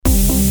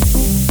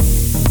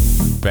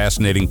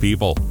Fascinating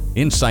people,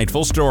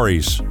 insightful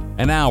stories,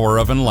 an hour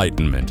of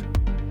enlightenment.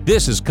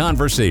 This is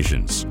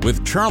Conversations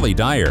with Charlie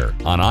Dyer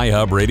on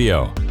iHub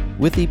Radio.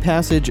 With the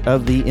passage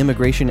of the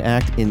Immigration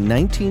Act in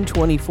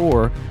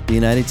 1924, the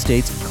United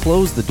States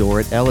closed the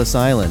door at Ellis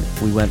Island.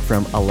 We went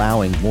from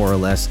allowing more or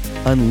less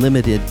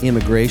unlimited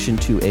immigration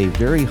to a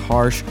very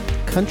harsh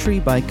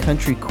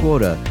country-by-country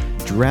quota,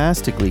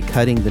 drastically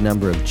cutting the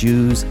number of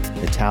Jews,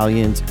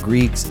 Italians,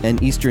 Greeks,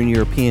 and Eastern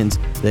Europeans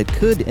that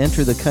could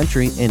enter the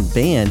country, and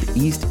banned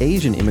East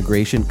Asian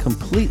immigration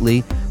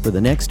completely for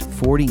the next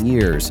 40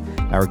 years.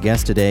 Our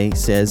guest today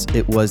says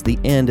it was the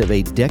end of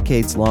a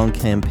decades-long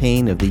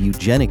campaign of the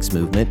eugenics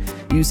movement,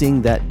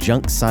 using that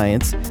junk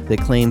science that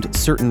claimed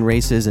certain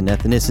races and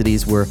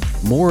ethnicities were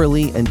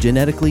morally and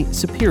genetically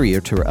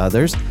superior to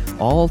others,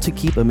 all to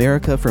keep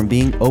America from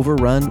being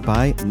overrun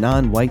by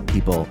non-white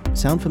people.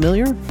 Sound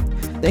familiar?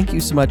 Thank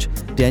you so much,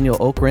 Daniel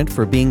Okrent,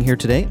 for being here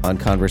today on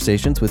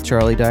Conversations with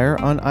Charlie Dyer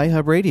on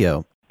iHub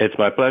Radio. It's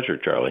my pleasure,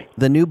 Charlie.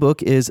 The new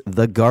book is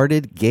The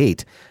Guarded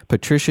Gate,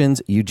 Patricians,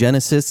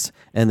 Eugenicists,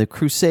 and the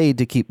Crusade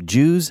to Keep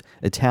Jews,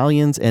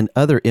 Italians, and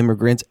Other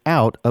Immigrants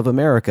Out of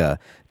America.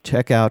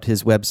 Check out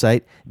his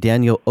website,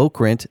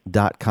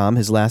 DanielOkrent.com.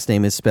 His last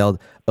name is spelled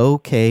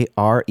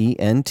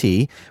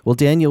Okrent. Well,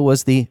 Daniel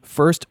was the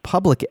first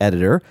public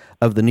editor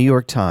of the New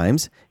York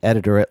Times,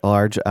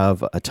 editor-at-large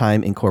of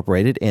Time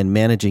Incorporated, and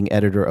managing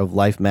editor of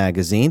Life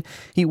magazine.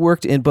 He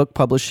worked in book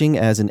publishing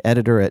as an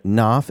editor at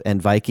Knopf and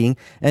Viking,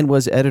 and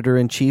was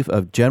editor-in-chief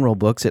of general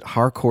books at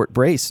Harcourt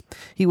Brace.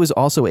 He was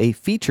also a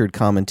featured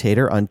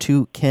commentator on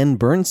 2 Ken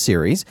Burns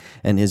series,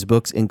 and his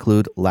books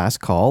include Last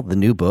Call, the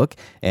new book,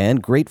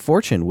 and Great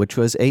Fortune, which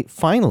was a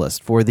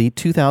finalist for the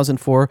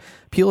 2004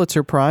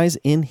 Pulitzer Prize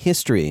in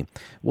History.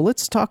 Well,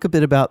 let's talk a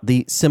bit about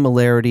the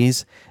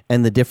similarities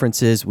and the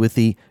differences with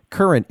the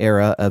current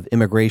era of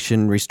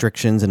immigration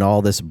restrictions and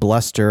all this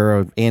bluster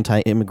of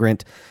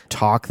anti-immigrant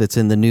talk that's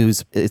in the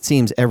news, it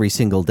seems, every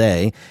single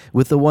day,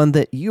 with the one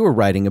that you were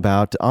writing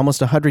about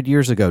almost 100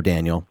 years ago,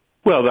 Daniel.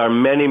 Well, there are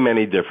many,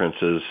 many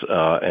differences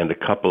and a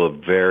couple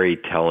of very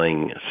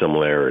telling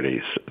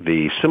similarities.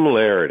 The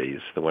similarities,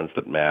 the ones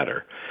that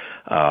matter,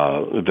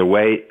 the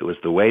way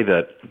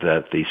that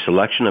the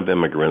selection of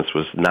immigrants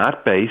was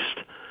not based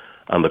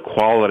on the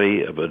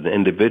quality of an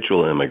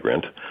individual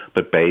immigrant,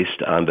 but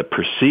based on the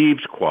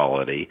perceived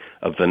quality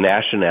of the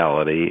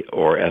nationality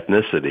or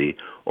ethnicity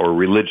or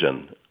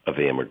religion of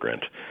the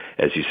immigrant.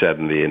 As you said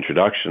in the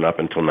introduction, up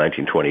until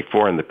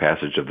 1924 and the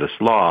passage of this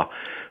law,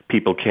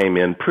 people came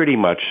in pretty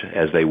much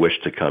as they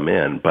wished to come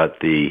in,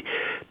 but the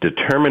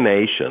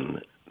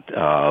determination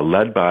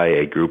led by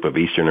a group of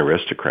Eastern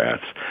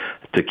aristocrats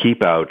to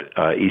keep out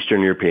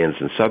Eastern Europeans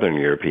and Southern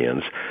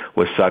Europeans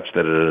was such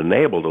that it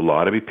enabled a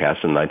law to be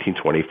passed in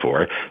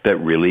 1924 that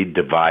really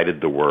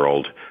divided the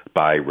world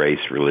by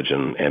race,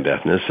 religion, and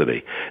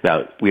ethnicity.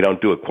 Now, we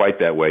don't do it quite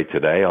that way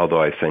today,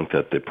 although I think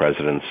that the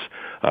president's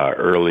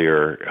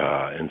earlier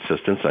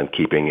insistence on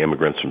keeping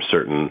immigrants from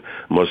certain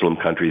Muslim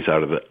countries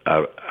out of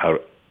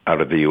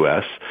the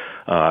U.S.,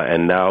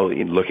 and now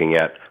looking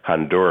at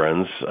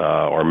Hondurans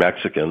or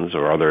Mexicans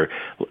or other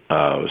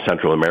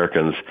Central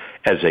Americans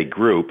as a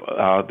group,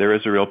 there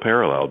is a real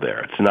parallel there.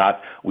 It's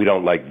not, we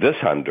don't like this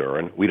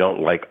Honduran, we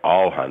don't like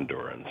all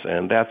Hondurans,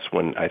 and that's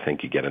when I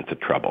think you get into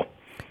trouble.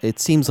 It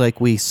seems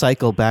like we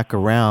cycle back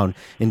around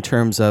in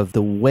terms of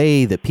the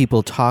way that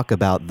people talk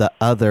about the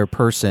other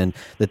person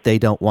that they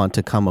don't want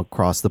to come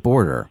across the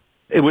border.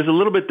 It was a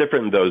little bit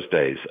different in those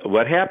days.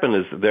 What happened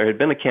is there had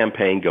been a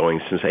campaign going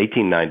since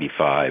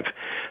 1895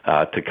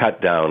 to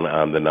cut down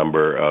on the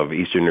number of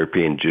Eastern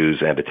European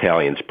Jews and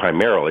Italians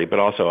primarily, but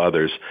also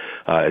others,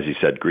 as you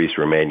said, Greece,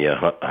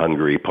 Romania,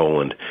 Hungary,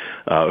 Poland,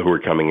 who were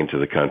coming into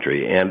the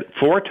country. And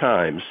 4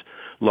 times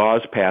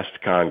laws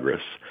passed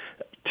Congress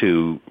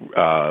to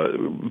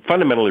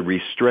fundamentally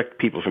restrict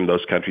people from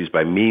those countries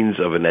by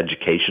means of an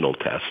educational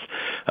test.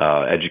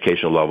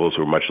 Educational levels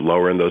were much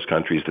lower in those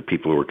countries. The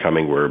people who were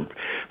coming were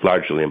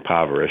largely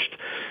impoverished.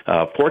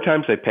 4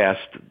 times they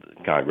passed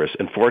Congress,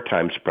 and 4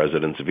 times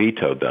presidents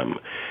vetoed them.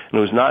 And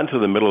it was not until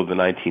the middle of the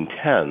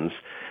 1910s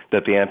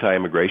that the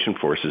anti-immigration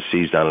forces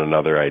seized on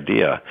another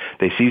idea.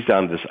 They seized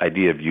on this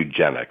idea of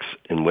eugenics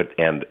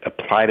and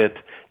applied it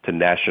to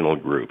national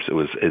groups.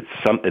 It's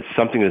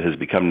something that has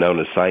become known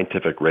as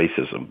scientific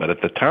racism. But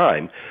at the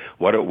time,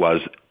 what it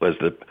was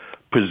the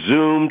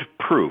presumed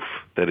proof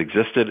that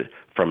existed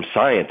from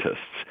scientists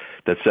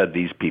that said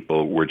these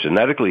people were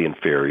genetically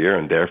inferior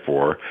and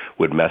therefore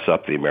would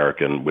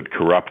would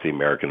corrupt the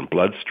American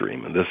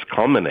bloodstream. And this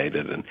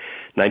culminated in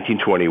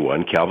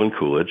 1921. Calvin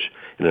Coolidge,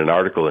 in an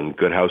article in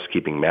Good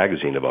Housekeeping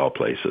magazine of all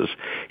places,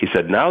 he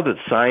said, now that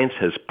science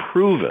has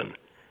proven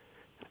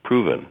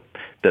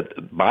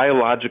that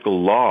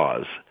biological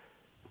laws,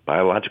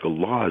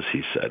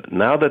 he said,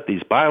 now that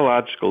these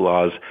biological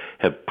laws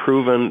have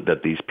proven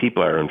that these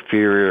people are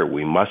inferior,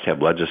 we must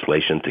have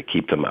legislation to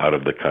keep them out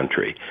of the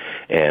country.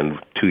 And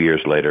 2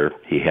 years later,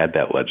 he had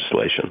that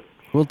legislation.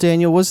 Well,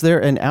 Daniel, was there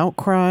an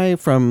outcry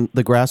from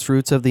the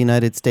grassroots of the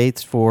United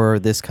States for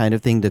this kind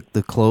of thing to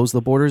close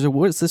the borders, or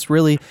was this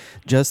really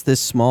just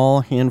this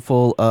small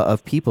handful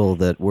of people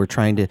that were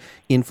trying to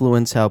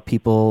influence how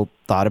people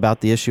thought about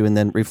the issue and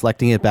then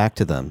reflecting it back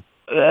to them?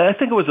 I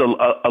think it was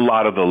a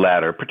lot of the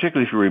latter,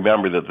 particularly if you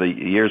remember that the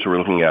years we're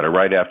looking at are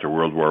right after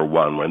World War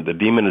I, when the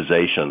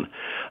demonization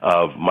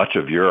of much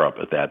of Europe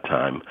at that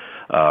time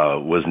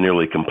was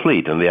nearly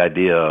complete, and the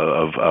idea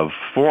of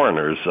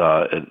foreigners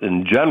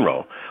in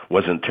general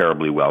wasn't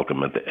terribly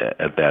welcome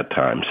at that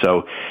time.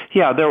 So,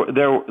 yeah,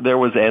 there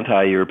was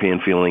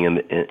anti-European feeling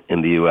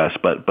in the U.S.,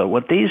 but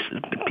what these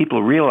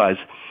people realize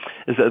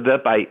is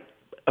that by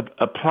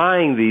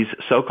applying these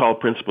so-called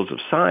principles of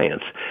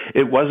science,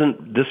 it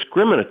wasn't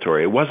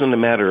discriminatory. It wasn't a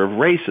matter of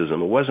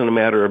racism. It wasn't a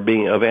matter of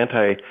being against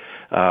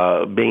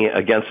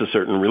a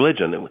certain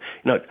religion.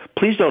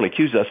 Please don't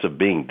accuse us of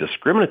being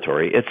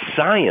discriminatory. It's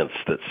science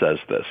that says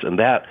this, and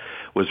that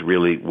was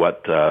really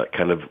what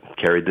kind of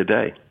carried the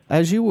day.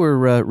 As you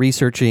were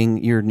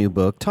researching your new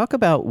book, talk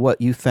about what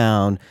you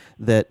found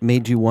that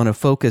made you want to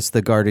focus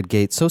The Guarded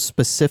Gate so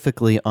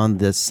specifically on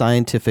the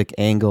scientific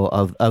angle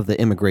of the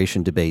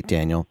immigration debate,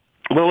 Daniel.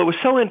 Well, it was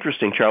so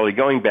interesting, Charlie,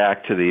 going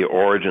back to the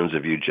origins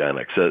of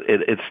eugenics.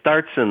 It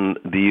starts in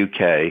the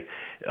UK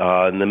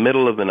in the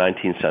middle of the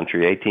 19th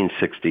century,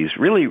 1860s,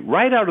 really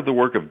right out of the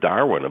work of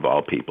Darwin, of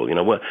all people.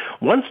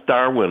 Once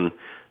Darwin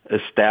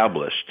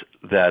established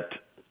that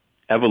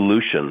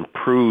evolution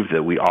proved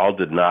that we all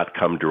did not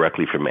come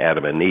directly from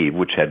Adam and Eve,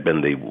 which had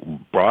been the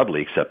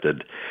broadly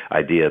accepted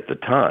idea at the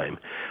time,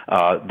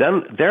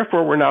 then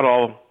therefore we're not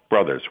all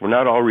brothers. We're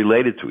not all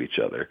related to each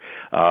other.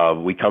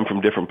 We come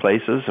from different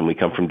places and we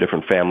come from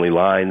different family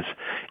lines,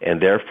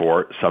 and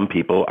therefore some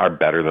people are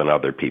better than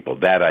other people.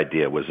 That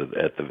idea was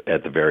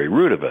at the very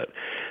root of it.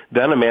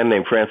 Then a man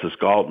named Francis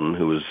Galton,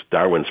 who was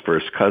Darwin's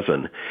first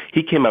cousin,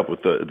 he came up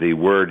with the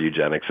word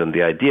eugenics and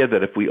the idea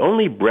that if we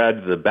only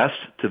bred the best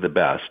to the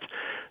best,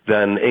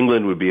 then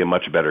England would be a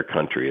much better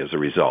country as a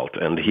result.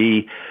 And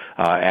he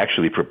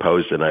actually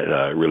proposed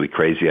a really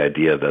crazy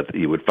idea that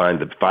you would find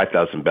the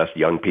 5,000 best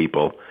young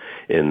people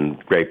in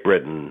Great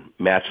Britain,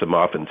 match them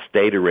off in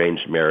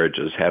state-arranged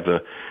marriages, have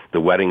the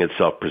wedding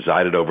itself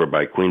presided over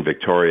by Queen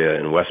Victoria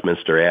in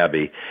Westminster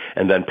Abbey,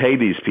 and then pay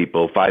these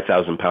people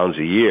 £5,000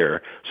 a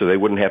year so they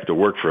wouldn't have to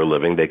work for a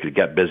living. They could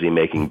get busy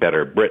making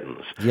better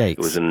Britons. Yikes. It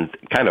was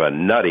kind of a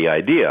nutty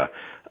idea.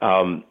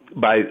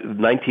 By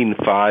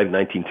 1905,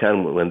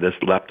 1910, when this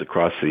leapt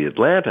across the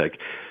Atlantic,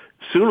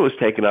 soon it was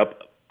taken up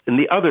in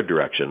the other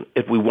direction.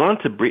 If we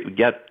want to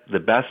get the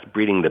best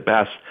breeding the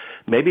best,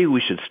 maybe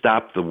we should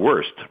stop the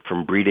worst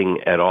from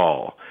breeding at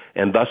all.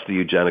 And thus the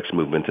eugenics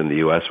movement in the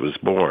U.S. was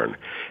born.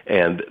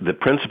 And the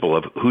principle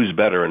of who's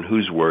better and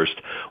who's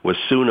worst was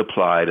soon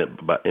applied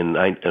in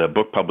a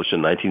book published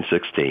in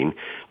 1916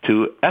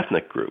 to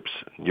ethnic groups.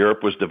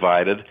 Europe was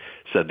divided,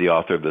 said the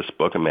author of this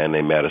book, a man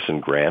named Madison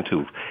Grant,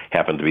 who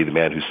happened to be the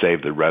man who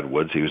saved the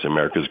redwoods. He was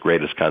America's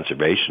greatest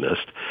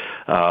conservationist.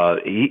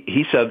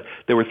 He said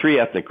there were three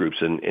ethnic groups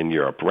in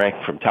Europe,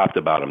 ranked from top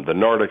to bottom: the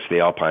Nordics,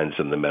 the Alpines,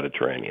 and the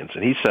Mediterraneans.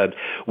 And he said,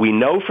 we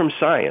know from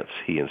science,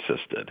 he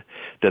insisted,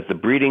 that the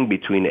breeding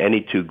between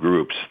any two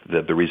groups,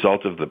 that the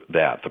result of the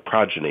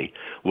progeny,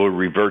 will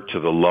revert to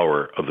the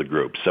lower of the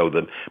groups. So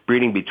the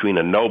breeding between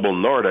a noble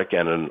Nordic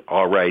and an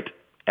all right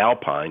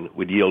Alpine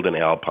would yield an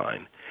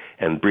Alpine.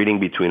 And breeding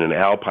between an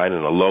Alpine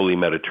and a lowly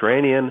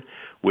Mediterranean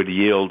would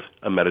yield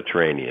a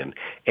Mediterranean.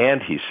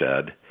 And, he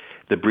said,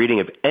 the breeding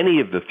of any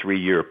of the three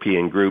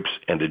European groups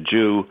and a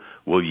Jew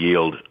will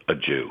yield a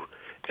Jew.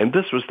 And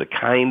this was the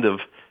kind of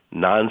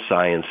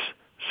non-science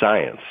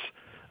science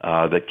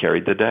that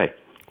carried the day.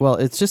 Well,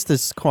 it's just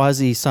this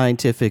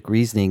quasi-scientific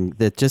reasoning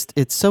that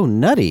it's so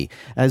nutty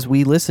as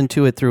we listen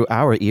to it through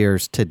our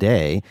ears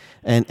today.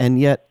 And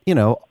yet,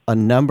 a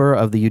number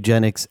of the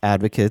eugenics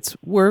advocates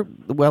were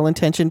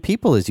well-intentioned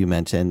people, as you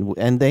mentioned,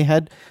 and they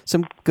had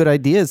some good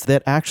ideas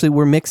that actually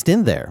were mixed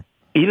in there.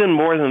 Even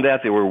more than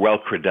that, they were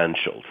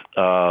well-credentialed.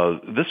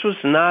 This was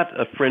not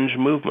a fringe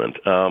movement.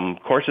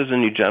 Courses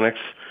in eugenics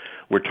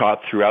were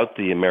taught throughout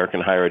the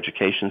American higher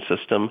education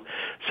system.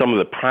 Some of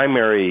the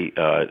primary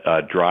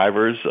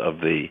drivers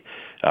of the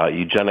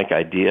eugenic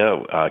idea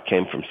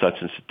came from such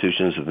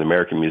institutions as the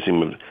American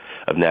Museum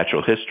of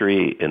Natural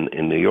History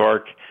in New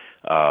York,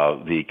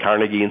 the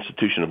Carnegie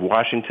Institution of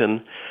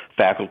Washington,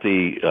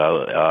 faculty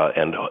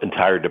and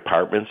entire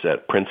departments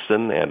at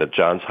Princeton and at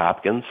Johns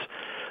Hopkins.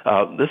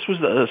 This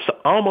was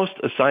almost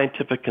a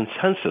scientific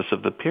consensus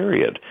of the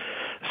period.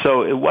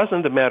 So it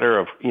wasn't a matter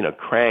of,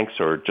 cranks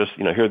or just,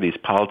 here are these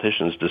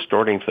politicians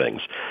distorting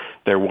things.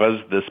 There was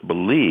this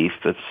belief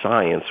that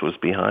science was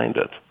behind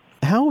it.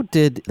 How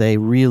did they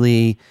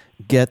really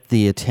get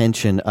the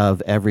attention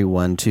of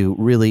everyone to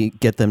really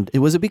get them?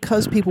 Was it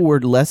because people were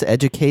less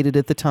educated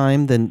at the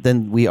time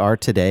than we are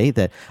today?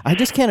 That I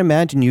just can't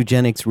imagine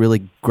eugenics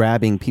really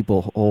grabbing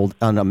people hold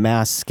on a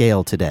mass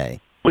scale today.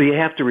 Well, you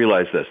have to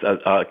realize this,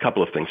 a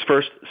couple of things.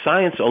 First,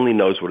 science only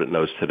knows what it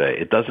knows today.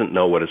 It doesn't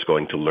know what it's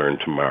going to learn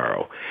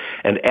tomorrow.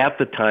 And at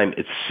the time,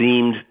 it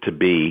seemed to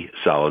be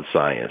solid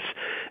science.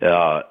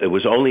 It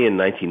was only in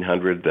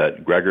 1900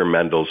 that Gregor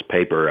Mendel's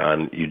paper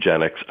on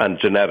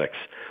genetics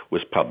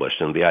was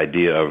published, and the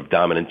idea of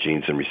dominant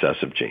genes and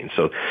recessive genes.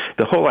 So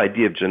the whole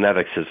idea of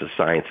genetics as a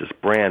science is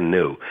brand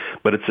new,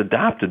 but it's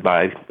adopted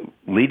by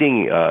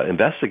leading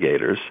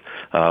investigators,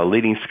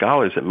 leading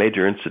scholars at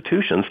major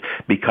institutions,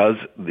 because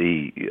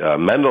the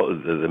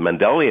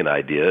Mendelian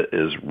idea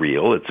is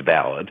real, it's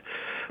valid.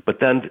 But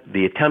then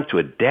the attempt to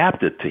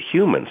adapt it to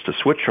humans, to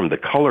switch from the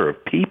color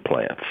of pea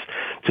plants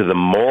to the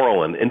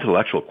moral and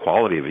intellectual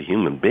quality of a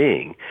human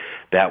being,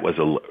 that was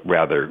a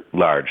rather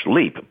large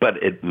leap.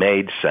 But it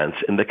made sense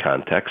in the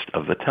context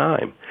of the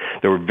time.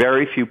 There were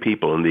very few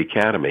people in the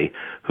academy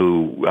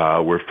who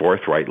were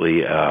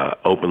forthrightly,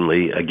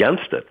 openly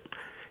against it.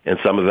 And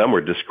some of them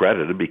were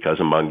discredited because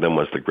among them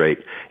was the great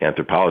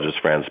anthropologist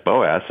Franz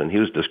Boas, and he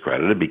was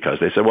discredited because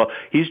they said, well,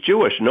 he's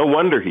Jewish. No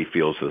wonder he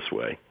feels this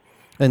way.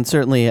 And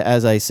certainly,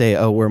 as I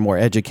say, we're more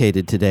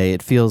educated today.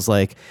 It feels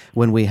like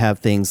when we have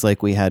things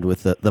like we had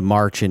with the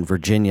march in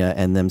Virginia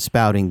and them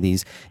spouting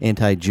these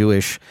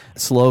anti-Jewish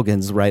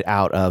slogans right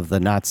out of the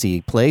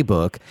Nazi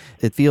playbook,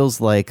 it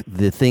feels like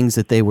the things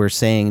that they were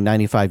saying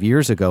 95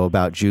 years ago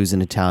about Jews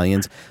and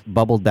Italians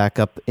bubbled back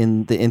up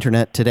in the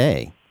internet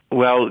today.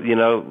 Well,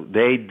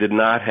 they did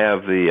not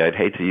have I'd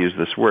hate to use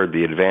this word,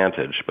 the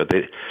advantage, but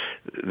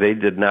they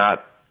did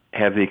not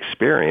have the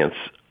experience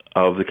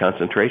of the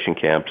concentration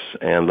camps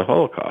and the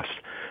Holocaust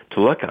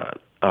to look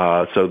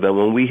on. So then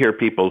when we hear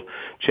people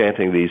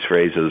chanting these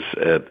phrases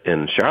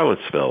in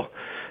Charlottesville,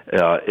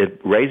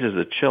 it raises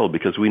a chill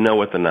because we know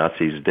what the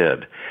Nazis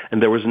did.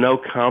 And there was no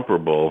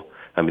comparable,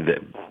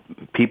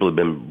 people have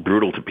been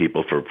brutal to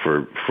people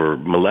for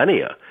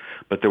millennia,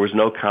 but there was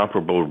no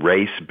comparable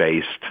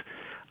race-based,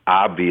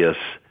 obvious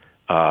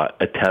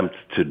attempt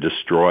to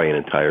destroy an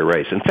entire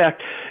race. In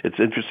fact, it's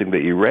interesting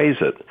that you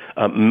raise it.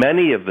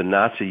 Many of the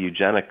Nazi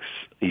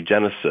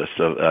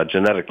eugenicists,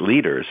 genetic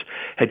leaders,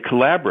 had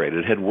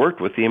collaborated, had worked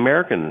with the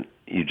American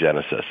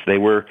eugenicists. They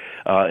were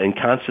in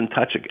constant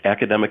touch at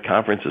academic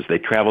conferences. They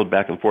traveled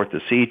back and forth to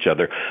see each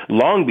other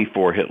long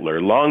before Hitler,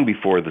 long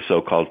before the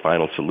so-called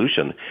final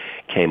solution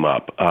came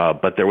up.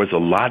 But there was a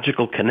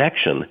logical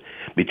connection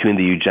between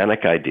the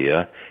eugenic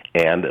idea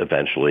and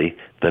eventually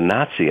the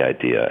Nazi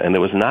idea. And it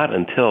was not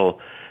until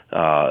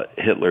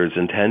Hitler's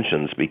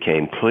intentions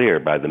became clear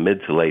by the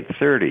mid to late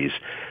 30s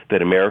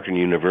that American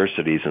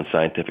universities and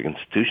scientific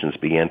institutions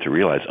began to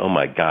realize, oh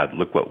my God,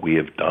 look what we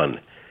have done.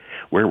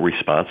 We're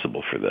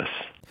responsible for this.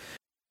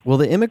 Well,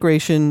 the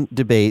immigration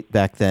debate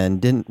back then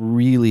didn't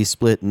really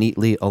split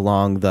neatly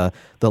along the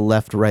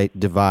left-right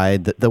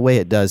divide the way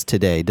it does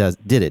today, did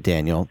it,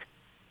 Daniel?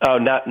 Oh,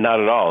 not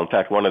at all. In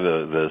fact, one of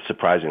the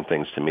surprising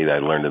things to me that I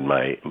learned in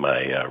my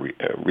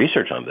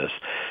research on this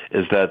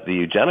is that the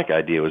eugenic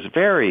idea was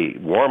very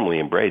warmly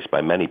embraced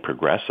by many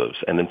progressives.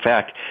 And in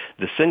fact,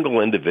 the single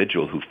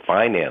individual who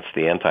financed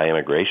the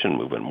anti-immigration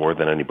movement more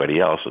than anybody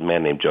else, a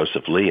man named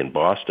Joseph Lee in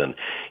Boston,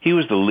 he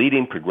was the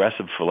leading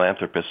progressive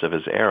philanthropist of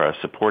his era,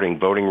 supporting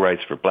voting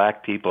rights for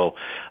black people,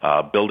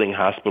 building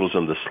hospitals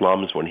in the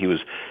slums. When he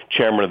was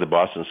chairman of the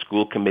Boston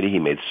School Committee, he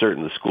made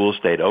certain the schools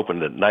stayed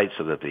open at night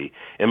so that the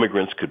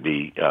immigrants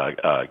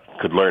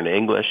could learn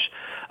English,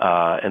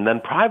 and then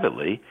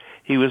privately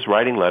he was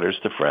writing letters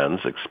to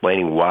friends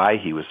explaining why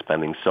he was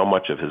spending so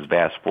much of his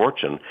vast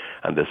fortune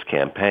on this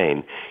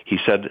campaign. He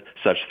said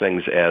such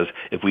things as,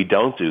 if we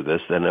don't do this,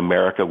 then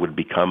America would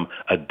become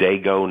a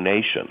Dago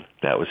nation.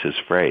 That was his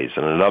phrase.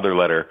 In another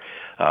letter,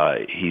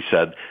 he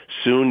said,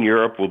 soon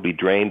Europe will be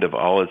drained of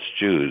all its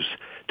Jews,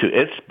 to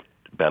its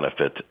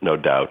benefit, no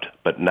doubt,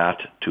 but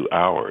not to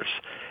ours.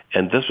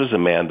 And this was a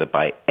man that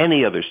by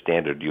any other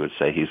standard you would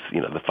say he's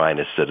the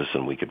finest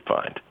citizen we could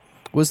find.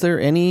 Was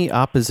there any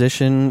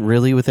opposition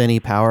really with any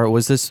power?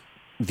 Was this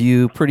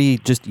view pretty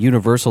just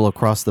universal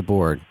across the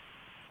board?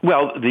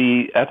 Well,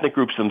 the ethnic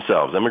groups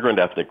themselves, immigrant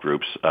ethnic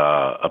groups,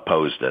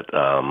 opposed it.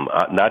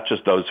 Not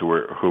just those who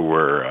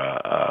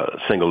were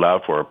singled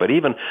out for it, but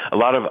even a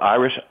lot of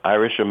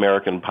Irish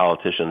American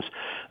politicians.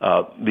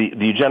 The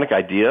eugenic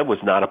idea was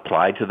not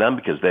applied to them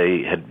because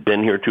they had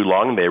been here too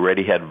long and they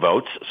already had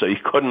votes, so you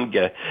couldn't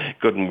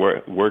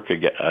work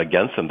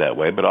against them that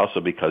way. But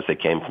also because they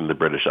came from the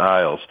British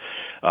Isles,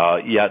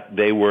 yet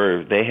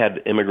they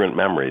had immigrant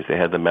memories. They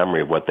had the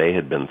memory of what they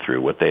had been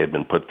through, what they had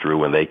been put through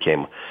when they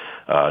came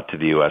to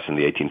the U.S. in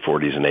the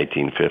 1840s and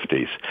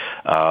 1850s.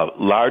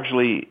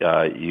 Largely,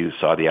 you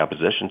saw the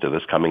opposition to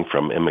this coming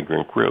from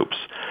immigrant groups,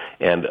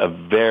 and a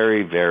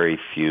very, very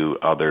few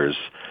others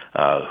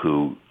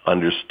who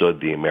understood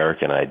the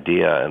American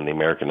idea and the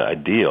American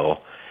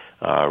ideal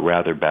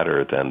rather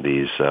better than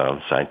these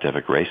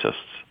scientific racists.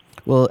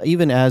 Well,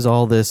 even as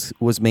all this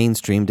was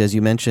mainstreamed, as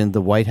you mentioned,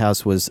 the White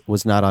House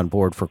was not on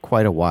board for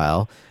quite a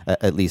while,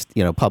 at least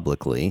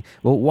publicly.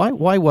 Well,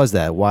 why was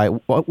that?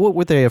 What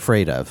were they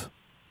afraid of?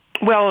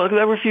 Well,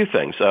 there were a few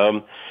things.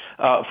 For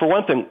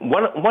one thing,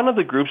 one of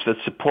the groups that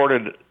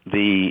supported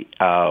the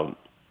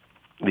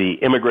the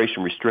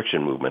immigration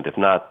restriction movement, if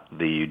not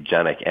the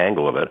eugenic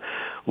angle of it,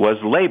 was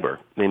labor,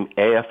 the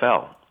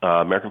AFL.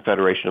 American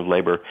Federation of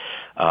Labor.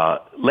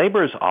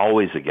 Labor is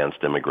always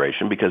against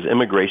immigration because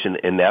immigration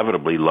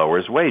inevitably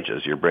lowers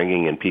wages. You're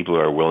bringing in people who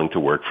are willing to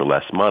work for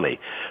less money,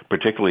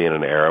 particularly in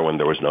an era when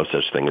there was no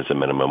such thing as a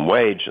minimum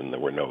wage and there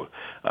were no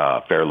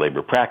Fair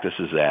Labor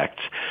Practices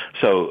Acts.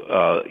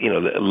 So,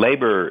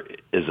 labor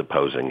is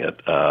opposing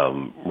it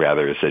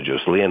rather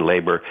assiduously, and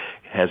labor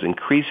has an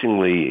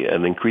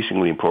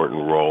increasingly important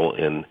role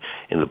in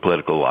the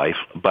political life.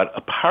 But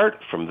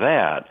apart from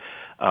that,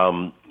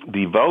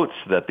 the votes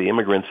that the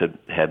immigrants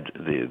had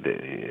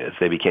as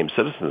they became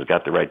citizens,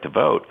 got the right to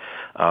vote,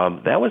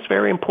 that was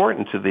very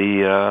important to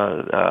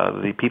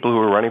the people who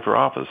were running for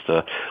office.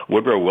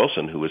 Woodrow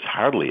Wilson, who was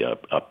hardly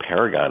a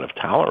paragon of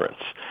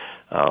tolerance,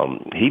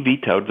 he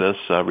vetoed this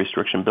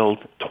restriction bill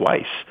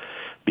twice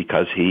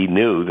because he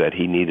knew that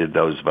he needed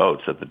those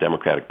votes, that the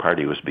Democratic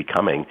Party was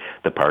becoming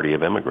the party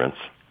of immigrants.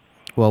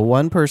 Well,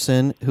 one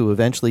person who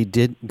eventually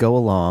did go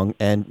along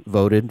and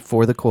voted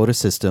for the quota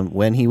system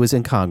when he was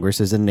in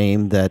Congress is a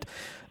name that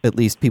at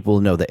least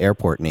people know the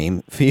airport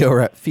name,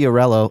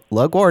 Fiorello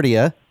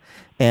LaGuardia.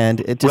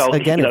 And it just,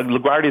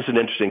 LaGuardia is an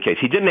interesting case.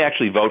 He didn't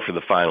actually vote for the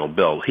final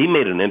bill. He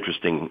made an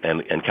interesting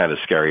and kind of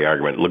scary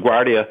argument.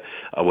 LaGuardia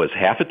was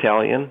half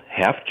Italian,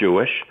 half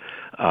Jewish,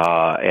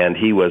 and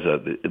he was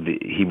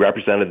he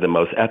represented the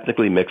most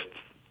ethnically mixed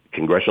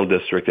congressional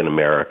district in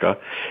America.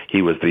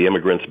 He was the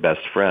immigrants'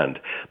 best friend.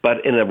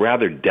 But in a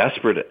rather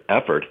desperate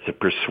effort to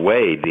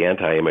persuade the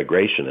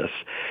anti-immigrationists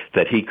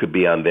that he could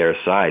be on their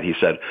side, he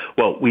said,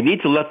 well, we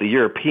need to let the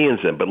Europeans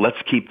in, but let's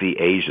keep the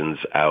Asians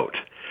out.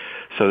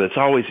 So it's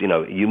always,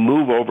 you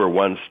move over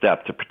one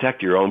step to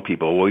protect your own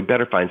people. Well, we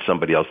better find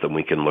somebody else that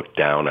we can look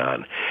down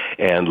on.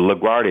 And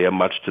LaGuardia,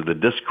 much to the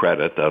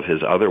discredit of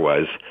his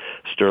otherwise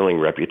sterling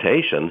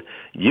reputation,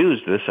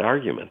 used this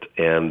argument.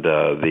 And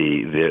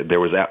there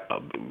was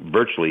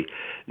virtually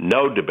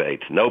no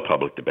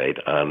public debate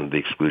on the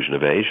exclusion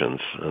of Asians.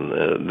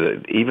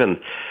 And even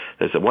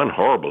there's one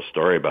horrible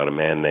story about a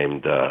man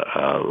named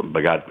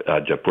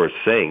Bhagat Japur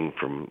Singh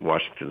from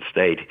Washington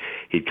State.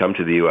 He'd come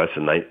to the U.S.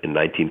 in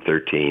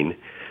 1913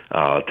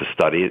 to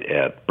study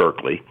at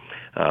Berkeley.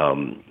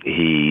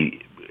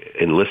 He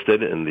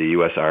enlisted in the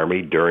U.S.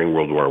 Army during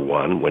World War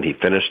I. When he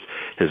finished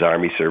his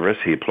Army service,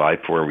 he applied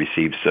for and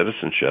received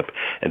citizenship,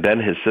 and then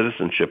his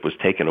citizenship was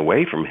taken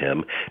away from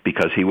him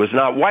because he was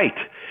not white.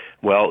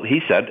 Well, he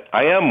said,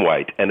 I am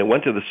white, and it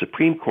went to the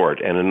Supreme Court,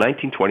 and in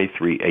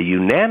 1923, a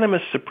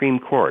unanimous Supreme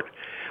Court,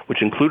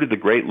 which included the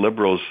great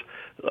liberals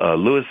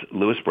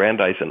Louis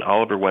Brandeis and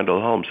Oliver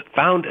Wendell Holmes,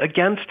 found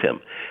against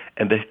him,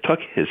 and they took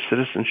his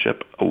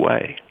citizenship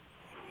away.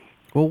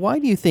 Well, why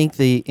do you think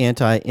the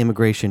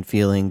anti-immigration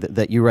feeling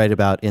that you write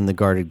about in The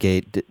Guarded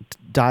Gate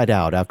died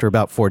out after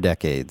about 4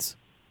 decades?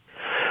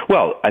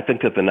 Well, I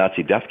think that the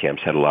Nazi death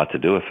camps had a lot to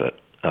do with it.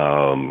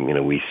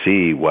 We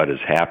see what has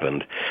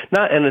happened.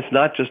 And it's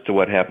not just to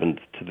what happened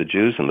to the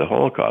Jews in the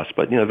Holocaust,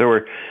 but, there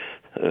were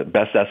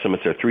best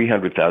estimates are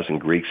 300,000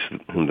 Greeks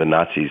whom the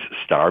Nazis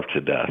starved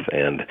to death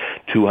and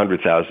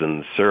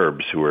 200,000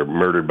 Serbs who were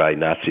murdered by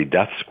Nazi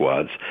death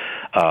squads.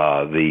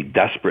 The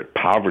desperate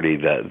poverty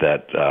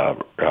that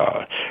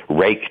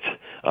raked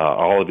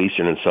all of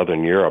Eastern and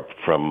Southern Europe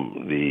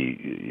from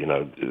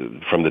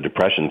the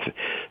Depression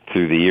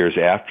through the years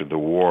after the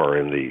war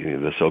and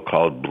the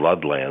so-called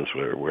bloodlands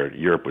where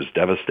Europe was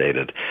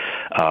devastated.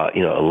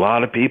 A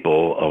lot of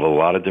people of a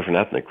lot of different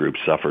ethnic groups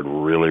suffered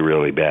really,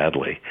 really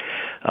badly.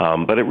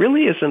 But it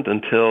really isn't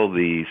until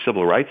the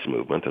civil rights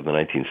movement of the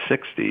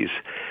 1960s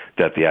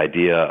that the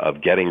idea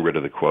of getting rid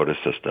of the quota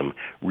system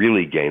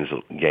really gains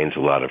a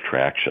lot of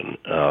traction.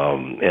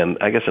 And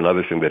I guess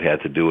another thing that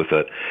had to do with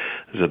it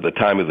is at the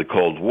time of the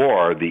Cold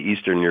War, the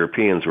Eastern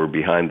Europeans were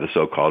behind the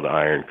so-called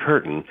Iron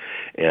Curtain,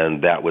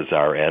 and that was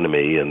our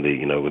enemy, and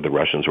the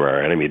Russians were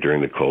our enemy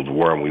during the Cold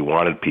War, and we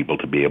wanted people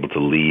to be able to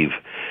leave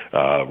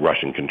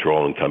Russian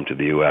control and come to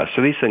the U.S.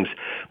 So these things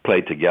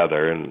played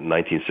together. In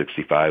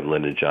 1965,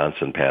 Lyndon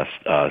Johnson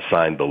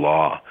signed the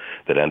law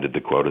that ended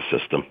the quota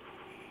system.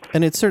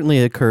 And it certainly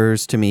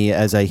occurs to me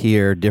as I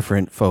hear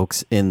different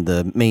folks in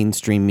the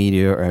mainstream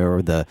media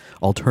or the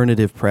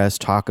alternative press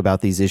talk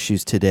about these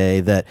issues today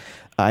that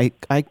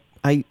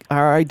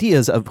our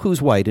ideas of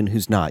who's white and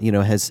who's not,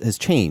 has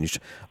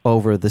changed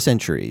over the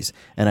centuries.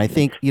 And I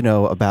think,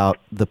 about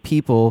the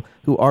people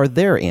who are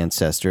their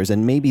ancestors,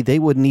 and maybe they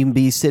wouldn't even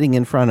be sitting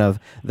in front of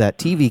that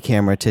TV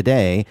camera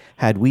today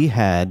had we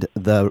had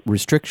the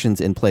restrictions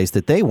in place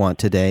that they want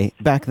today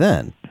back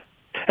then.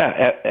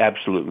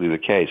 Absolutely the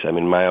case. I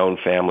mean, my own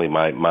family,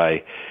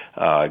 my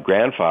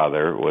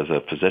grandfather was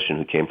a physician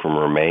who came from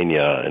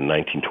Romania in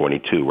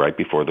 1922, right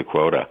before the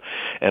quota.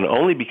 And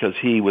only because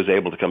he was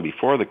able to come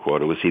before the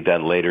quota was he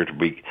then later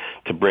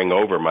to bring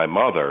over my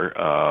mother,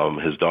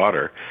 his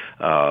daughter,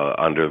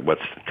 under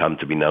what's come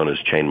to be known as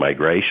chain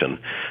migration.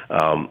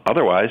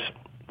 Otherwise,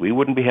 we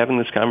wouldn't be having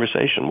this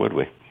conversation, would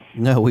we?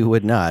 No, we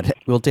would not.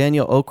 Well,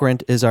 Daniel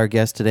Okrent is our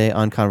guest today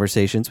on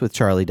Conversations with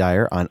Charlie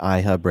Dyer on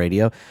iHub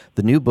Radio.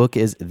 The new book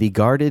is The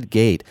Guarded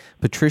Gate,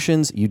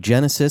 Patricians,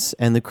 Eugenicists,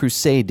 and the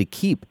Crusade to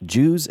Keep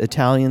Jews,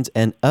 Italians,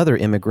 and Other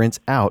Immigrants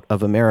Out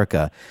of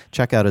America.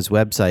 Check out his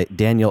website,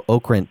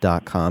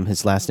 danielokrent.com.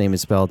 His last name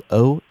is spelled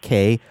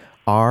Okrent.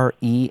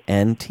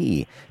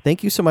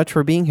 Thank you so much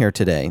for being here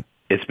today.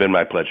 It's been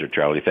my pleasure,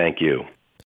 Charlie. Thank you.